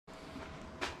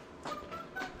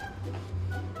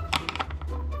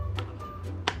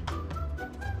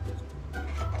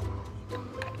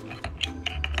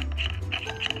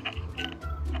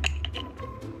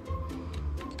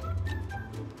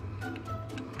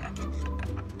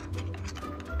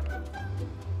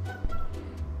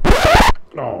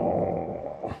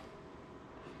Oh.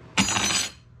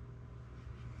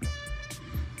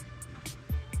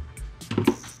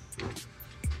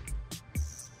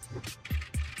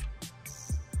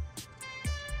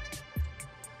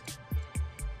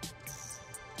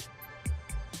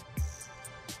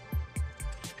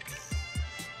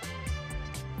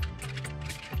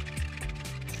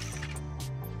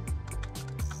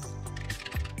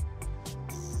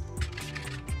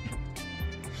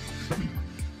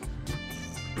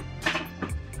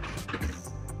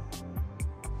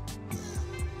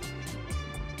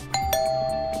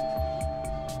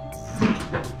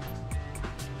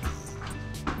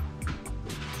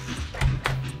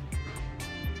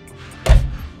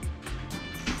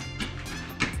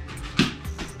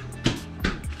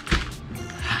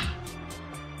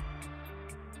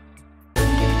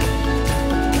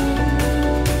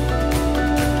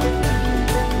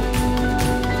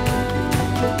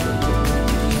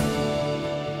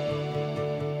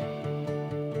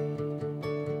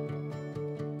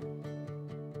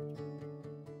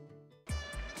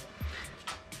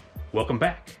 Welcome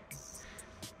back.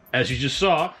 As you just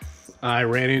saw, I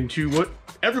ran into what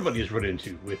everybody has run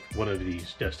into with one of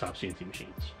these desktop CNC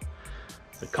machines.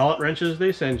 The collet wrenches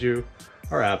they send you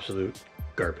are absolute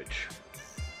garbage.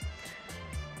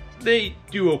 They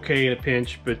do okay in a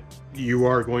pinch, but you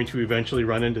are going to eventually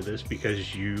run into this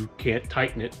because you can't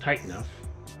tighten it tight enough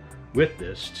with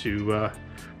this to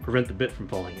prevent the bit from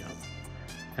falling out.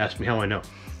 Ask me how I know.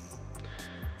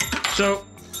 So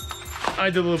I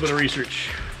did a little bit of research,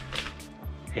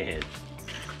 and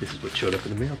this is what showed up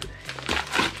in the mail today.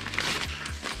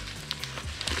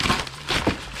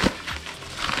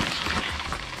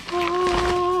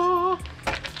 Oh.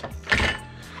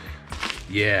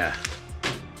 Yeah.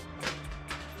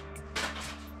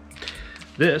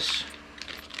 This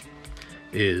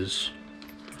is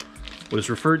what is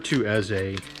referred to as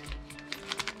a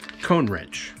cone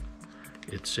wrench.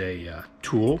 It's a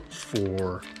tool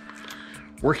for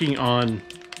working on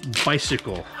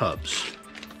bicycle hubs.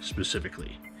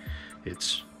 Specifically,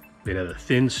 it's made out of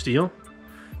thin steel,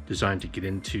 designed to get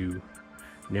into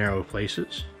narrow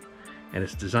places, and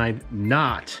it's designed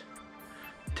not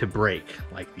to break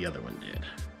like the other one did.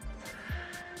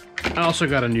 I also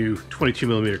got a new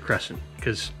 22mm crescent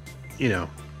because, you know,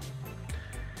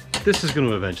 this is going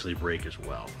to eventually break as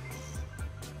well.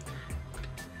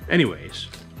 Anyways,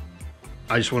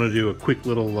 I just want to do a quick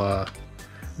little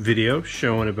video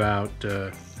showing about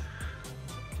an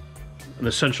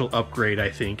essential upgrade,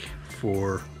 I think,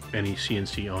 for any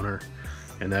CNC owner,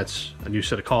 and that's a new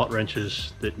set of collet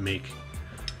wrenches that make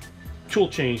tool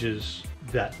changes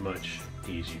that much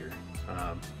easier.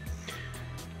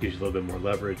 Gives you a little bit more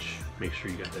leverage. Make sure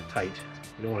you got that tight.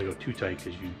 You don't want to go too tight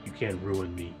because you can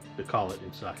ruin the collet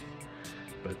inside.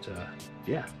 But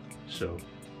yeah, so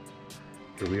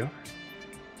here we are.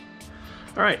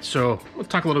 All right, so let's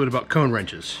talk a little bit about cone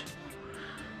wrenches.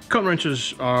 Cone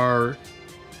wrenches are,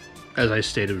 as I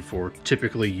stated before,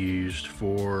 typically used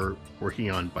for working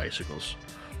on bicycles.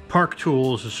 Park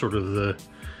Tools is sort of the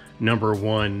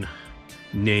 #1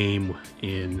 name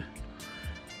in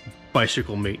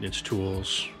bicycle maintenance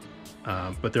tools,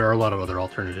 but there are a lot of other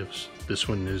alternatives. This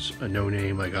one is a no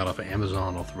name I got off of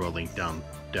Amazon. I'll throw a link down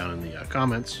in the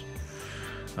comments.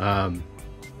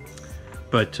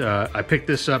 But I picked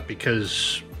this up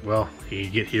because, well, he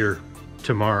could get here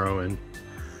tomorrow and,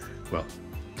 well,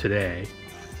 today.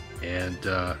 And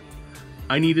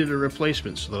I needed a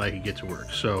replacement so that I could get to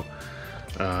work. So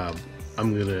I'm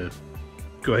gonna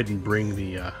go ahead and bring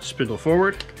the spindle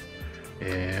forward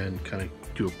and kind of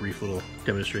do a brief little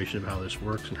demonstration of how this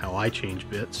works and how I change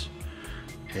bits,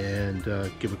 and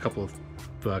give a couple of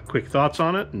quick thoughts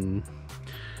on it, and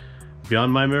be on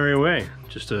my merry way.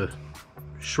 Just a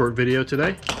short video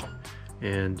today,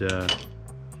 and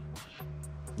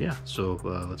yeah, so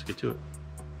let's get to it.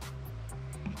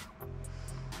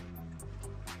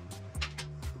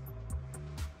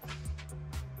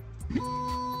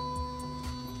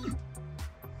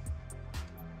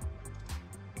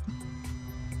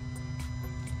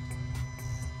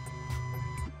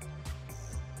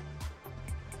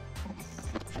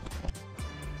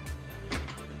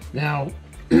 Now,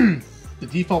 the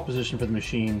default position for the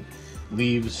machine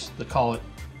leaves the collet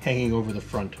hanging over the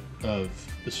front of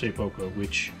the Shapeoko,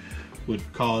 which would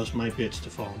cause my bits to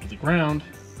fall into the ground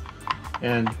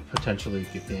and potentially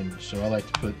get damaged. So I like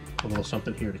to put a little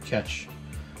something here to catch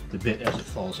the bit as it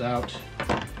falls out.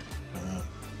 There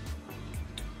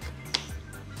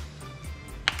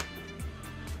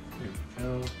we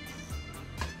go.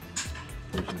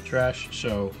 Goes in the trash.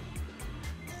 So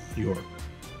your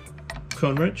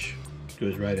cone wrench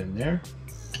goes right in there,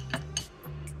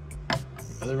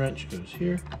 other wrench goes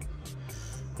here,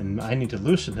 and I need to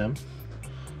loosen them,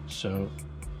 so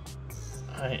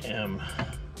I am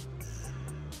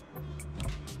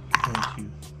going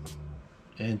to,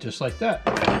 and just like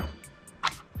that,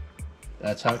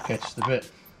 that's how it catches the bit.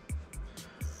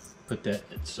 Put that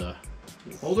in its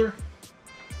holder.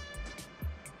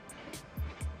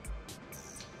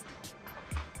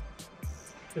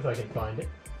 If I can find it.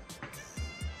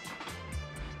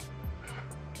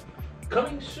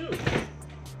 Coming soon.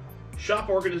 Shop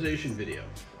organization video.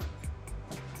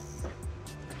 There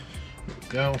we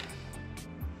go.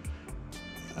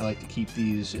 I like to keep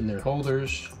these in their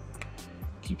holders.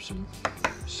 Keeps them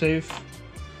safe.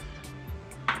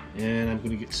 And I'm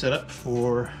going to get set up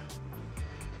for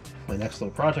my next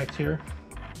little project here,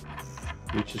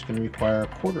 which is going to require a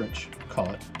 1/4 inch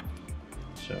collet.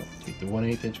 So take the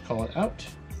 1/8 inch collet out,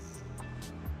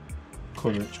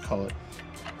 1/4 inch collet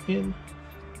in,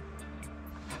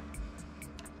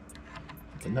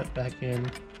 put the nut back in.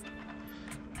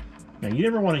 Now you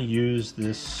never want to use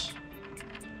this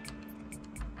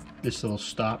little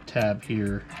stop tab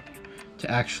here to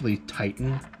actually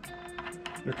tighten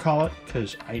your collet,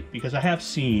 because I have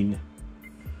seen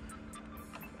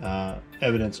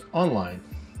evidence online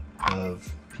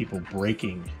of people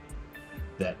breaking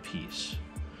that piece.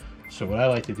 So what I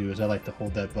like to do is I like to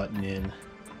hold that button in,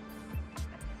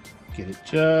 get it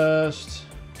just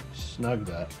snugged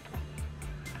up,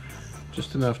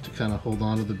 just enough to kind of hold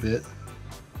on to the bit.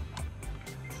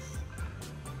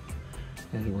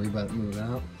 Don't have to worry about it moving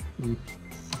out. Don't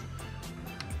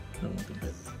want the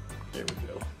bit. There we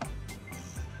go.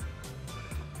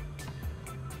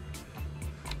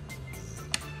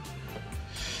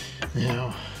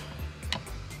 Now,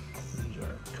 here's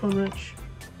our cone wrench.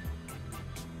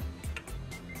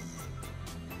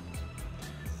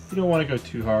 You don't want to go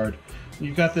too hard. When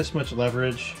you've got this much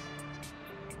leverage,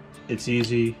 it's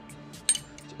easy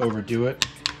to overdo it,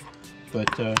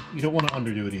 but you don't want to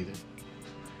underdo it either.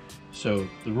 So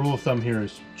the rule of thumb here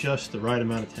is just the right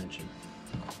amount of tension.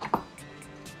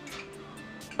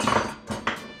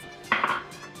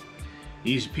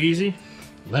 Easy peasy,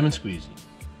 lemon squeezy.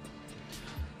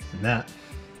 And that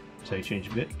is how you change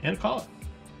a bit and a collet.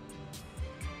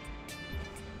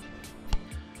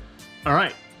 All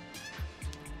right,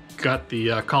 got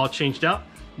the collet changed out,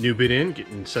 new bit in,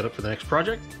 getting set up for the next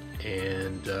project.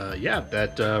 And yeah,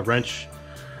 that wrench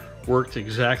worked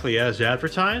exactly as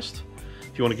advertised.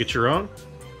 If you want to get your own,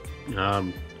 go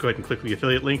ahead and click the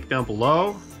affiliate link down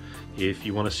below. If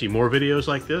you want to see more videos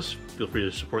like this, feel free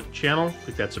to support the channel.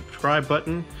 Click that subscribe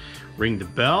button, ring the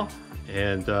bell,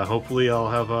 and hopefully I'll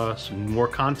have some more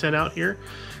content out here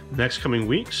next coming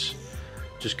weeks.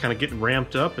 Just kind of getting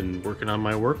ramped up and working on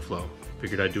my workflow.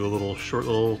 Figured I'd do a short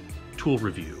little tool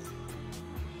review.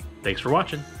 Thanks for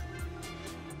watching.